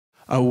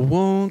I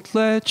won't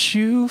let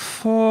you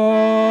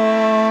fall.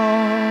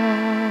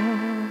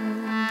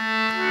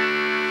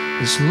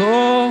 As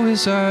low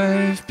as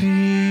I've been,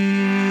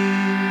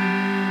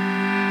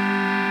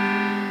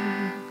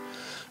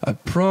 I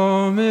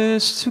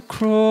promise to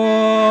crawl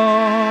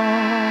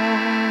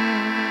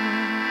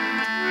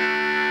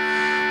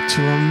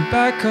till I'm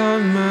back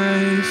on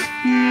my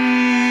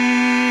feet.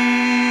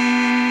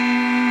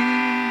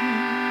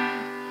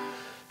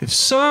 If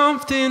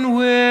something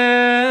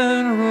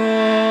went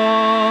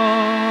wrong,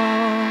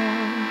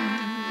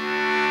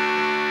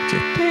 do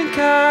you think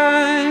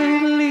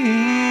I'd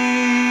leave?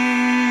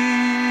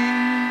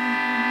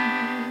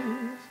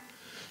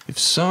 If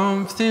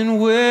something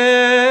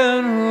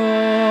went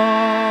wrong,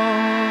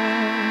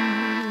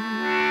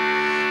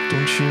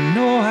 don't you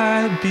know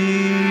I'd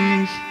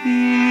be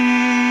here?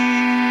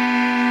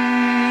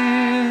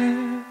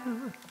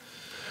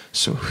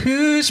 So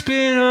who's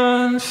been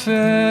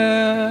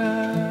unfair?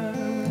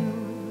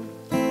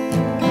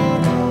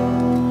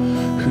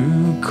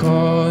 Who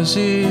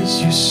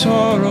causes you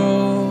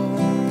sorrow?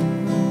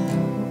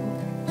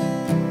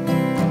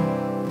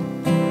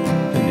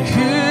 And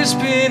who's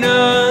been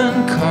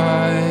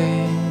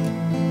unkind?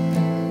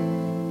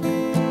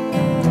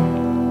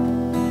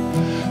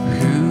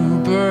 Who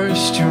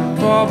burst your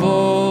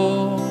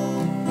bubble?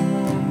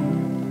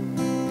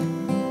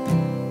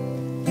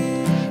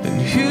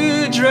 And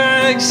who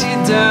drags you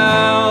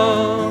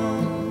down,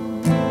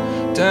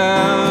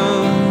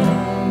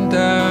 down,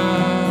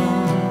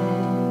 down,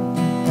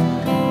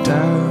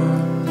 down?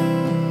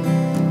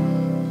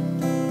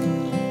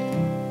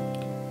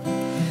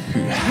 Who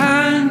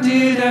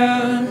handed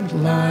out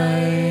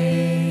lines,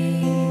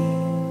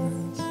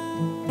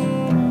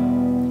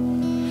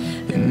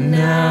 and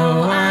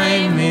now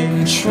I'm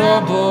in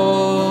trouble.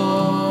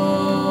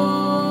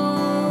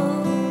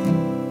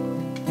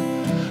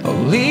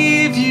 I'll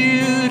leave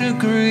you to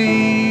grieve,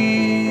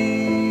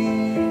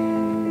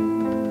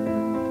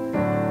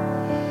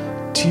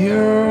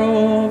 tear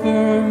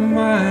over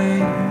my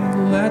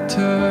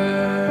letter,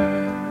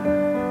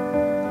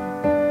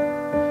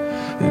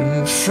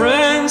 and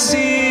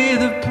frenzy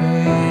the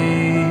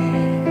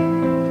page,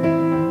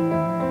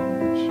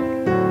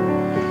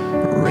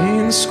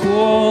 rain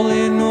squall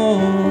in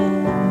all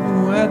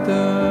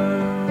weather.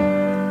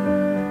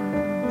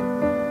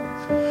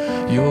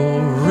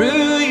 You'll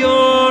rue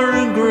your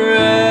regrets,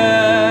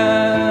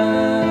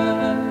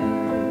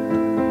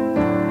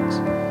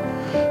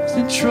 to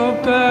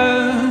drop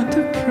out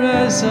the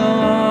present,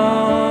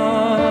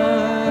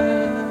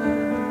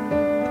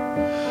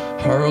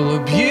 hurl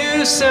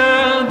abuse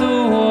out the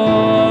wall,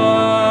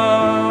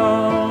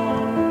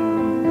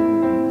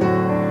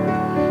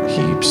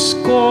 heap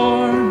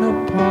scorn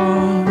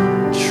upon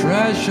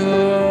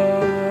treasure.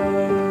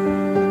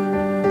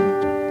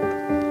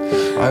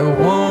 I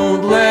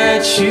won't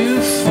let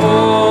you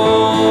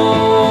fall.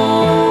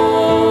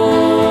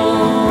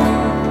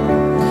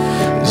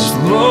 As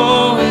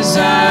low as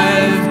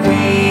I've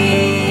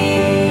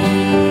been,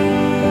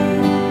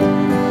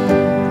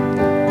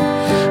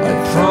 I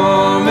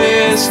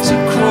promise to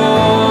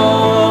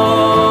crawl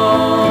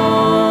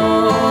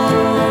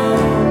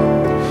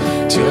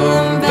till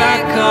I'm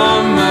back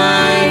on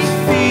my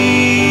feet.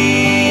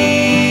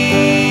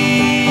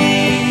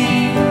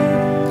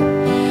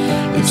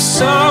 If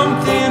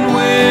something